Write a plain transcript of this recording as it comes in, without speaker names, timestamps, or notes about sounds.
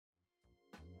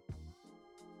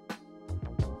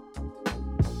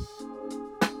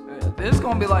It's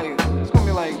gonna be like,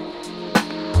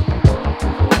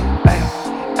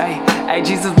 Hey,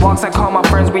 Jesus walks, I call my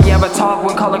friends, we ever talk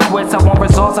when call it quits. I want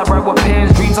results, I write with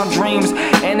pens, dreams on dreams,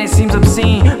 and it seems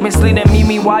obscene, misleading me.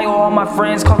 Meanwhile, all my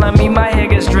friends calling me, my hair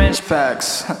gets drenched.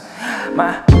 Facts.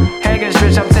 My hair gets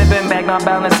drenched, I'm tipping back, not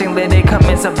balancing, let it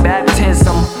commence a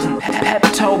baptism.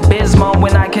 Pepto-Bismol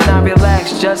when I cannot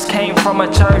relax. Just came from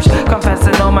a church,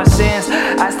 confessing all my sins.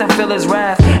 I still feel his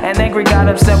wrath, and angry God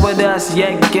upset with us,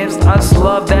 yet gives us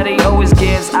love that he always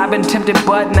gives. I've been tempted,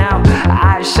 but now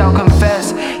I shall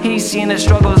confess. He's seen the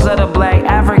struggles of the black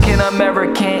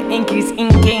African-American. Enki's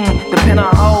inking, the pen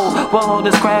I hold will hold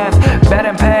his craft. Bad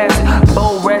and past,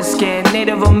 bold, red skin,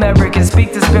 Native American.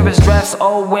 Speak the spirit's drafts,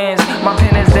 old winds. My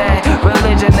pen is that.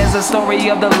 Religion is a story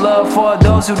of the love for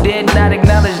those who did not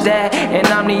acknowledge that. An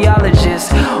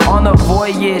omniologist on the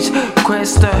voyage.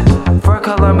 Christopher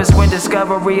Columbus went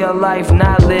discovery of life,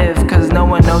 not live, cause no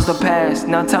one knows the past.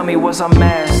 Now tell me what's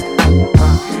unmasked.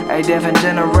 A different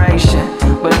generation,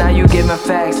 but now you giving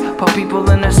facts. Put people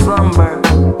in a slumber,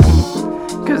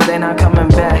 cause they're not coming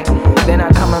back. They're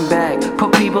not coming back.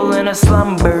 Put people in a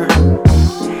slumber.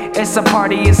 It's a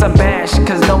party, it's a bash,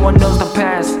 cause no one knows the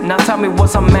past. Now tell me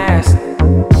what's unmasked.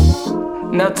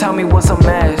 Now tell me what's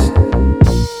unmasked.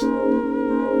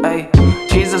 Hey,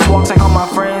 Jesus walks, I call my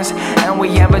friends, and we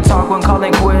have a talk when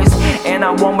calling quits. And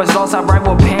I want results, I write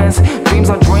with pens,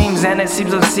 dreams on dreams, and it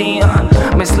seems obscene,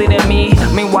 misleading me.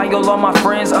 Meanwhile, all my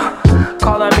friends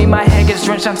calling me, my head gets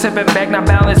drenched. I'm tipping back, not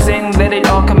balancing, let it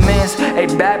all commence. A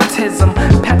baptism,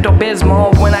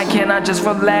 Pepto-Bismol when I cannot just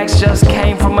relax. Just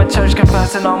came from a church,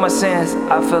 confessing all my sins.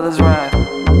 I feel his wrath,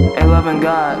 a loving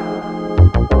God,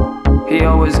 he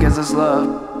always gives us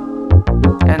love.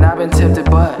 And I've been tempted,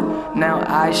 but now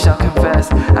I shall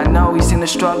confess. I know he's seen the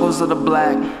struggles of the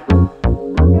black.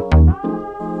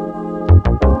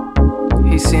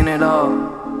 He's seen it all.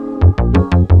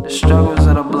 The struggles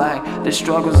of the black, the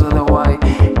struggles of the white.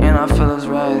 And I feel his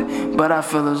wrath, but I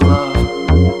feel his love.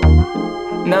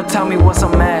 Now tell me what's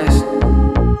unmasked.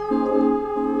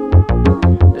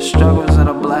 The struggles of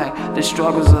the black, the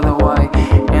struggles of the white.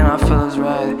 And I feel his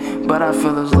wrath, but I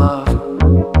feel his love.